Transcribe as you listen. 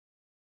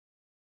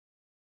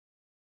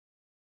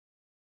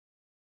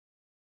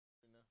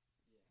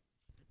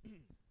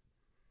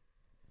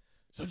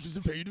Such is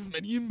the fate of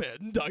many a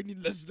man, dying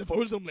in less than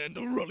for some land,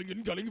 rolling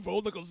and gunning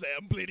for the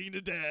Sam, bleeding to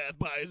death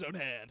by his own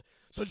hand.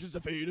 Such is the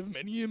fate of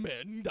many a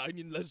man, dying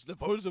in less than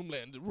for some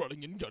land,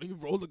 running and gunning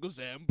for the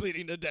Sam,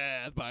 bleeding to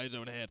death by his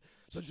own hand.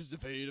 Such is the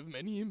fate of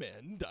many a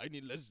man, dying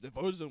in less than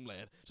for some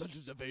land. Such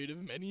is the fate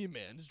of many a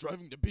man,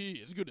 striving to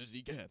be as good as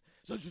he can.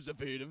 Such is the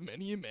fate of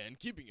many a man,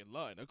 keeping in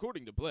line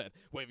according to plan,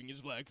 waving his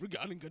flag for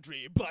God and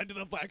country, blind to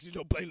the facts he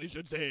so plainly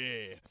should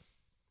say.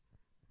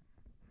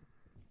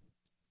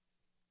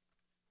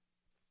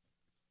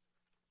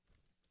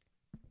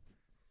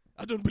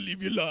 I don't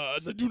believe your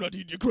lies, I do not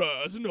heed your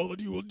cries, and all that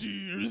you will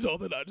do is all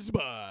that I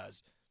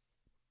despise.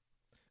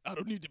 I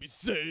don't need to be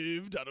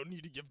saved, I don't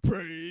need to give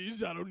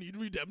praise, I don't need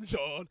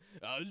redemption,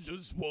 I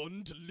just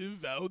want to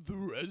live out the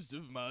rest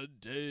of my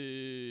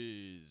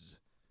days.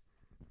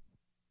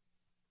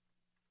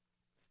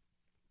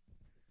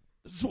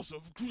 The source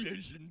of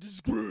creation,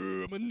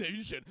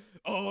 discrimination,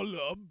 all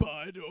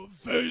abide of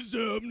face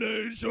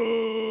damnation.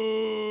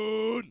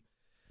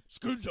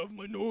 Scourge of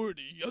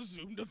minority,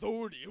 assumed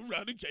authority,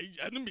 eradicate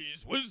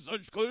enemies with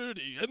such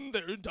clarity in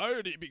their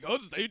entirety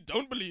because they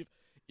don't believe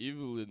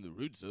evil in the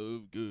roots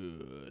of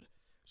good.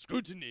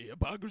 Scrutiny,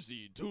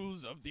 hypocrisy,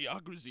 tools of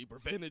theocracy,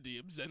 profanity,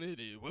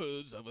 obscenity,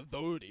 words of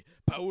authority,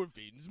 power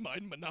fiends,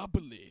 mind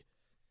monopoly.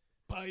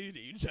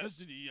 Piety,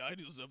 chastity,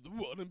 idols of the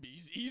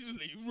wannabes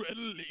easily,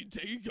 readily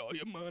take all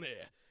your money.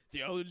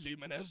 Theology,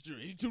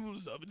 monastery,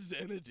 tools of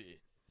insanity.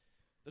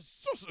 The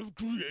source of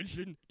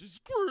creation,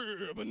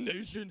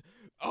 discrimination,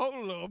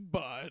 all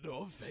abide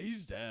or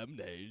face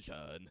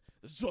damnation.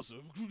 The source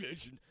of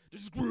creation,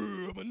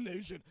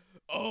 discrimination,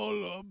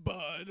 all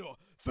abide or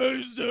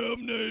face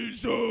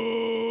damnation.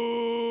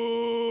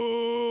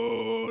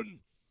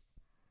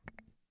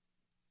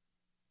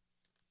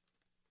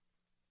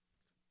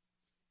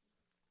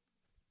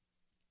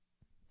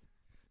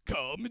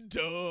 Call me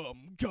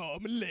dumb, call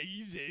me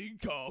lazy,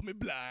 call me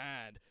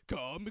blind,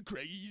 call me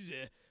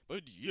crazy,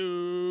 but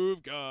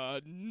you've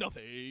got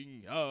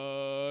nothing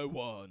I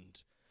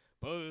want.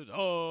 But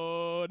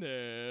on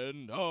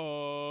and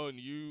on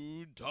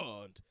you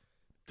taunt.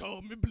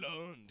 Call me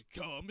blunt,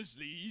 call me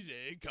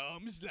sleazy, call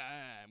me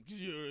slime,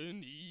 'cause you're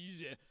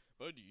uneasy,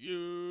 but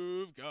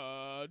you've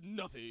got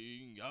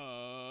nothing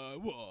I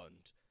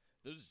want.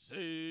 The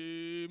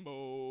same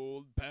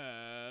old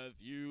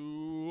path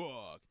you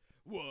walk.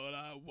 What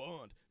I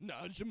want,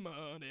 not your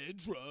money,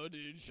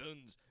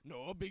 traditions,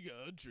 nor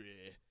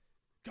bigotry.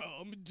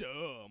 Call me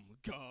dumb,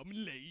 call me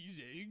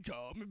lazy,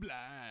 call me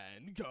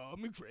blind, call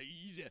me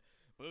crazy,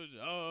 but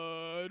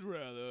I'd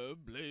rather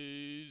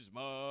blaze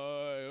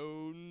my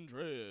own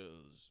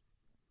trails.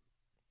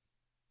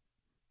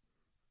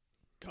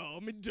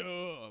 Call me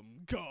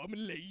dumb, call me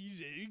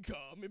lazy,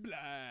 call me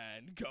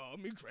blind, call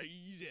me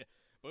crazy,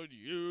 but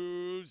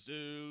you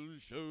still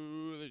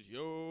show that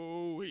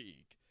you're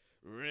weak.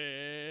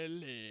 Religion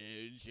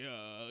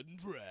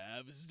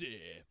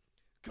travesty.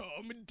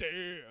 Call me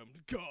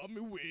damned, call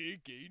me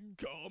wicked,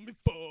 call me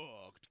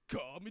fucked,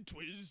 call me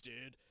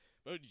twisted,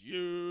 but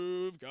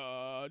you've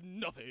got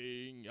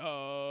nothing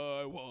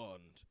I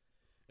want.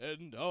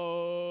 And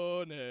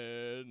on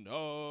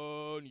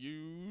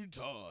you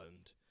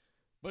taunt,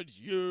 but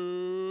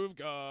you've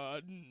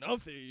got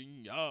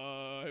nothing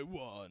I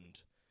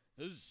want.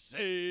 The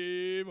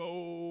same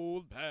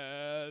old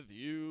path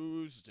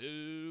you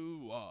still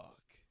walk.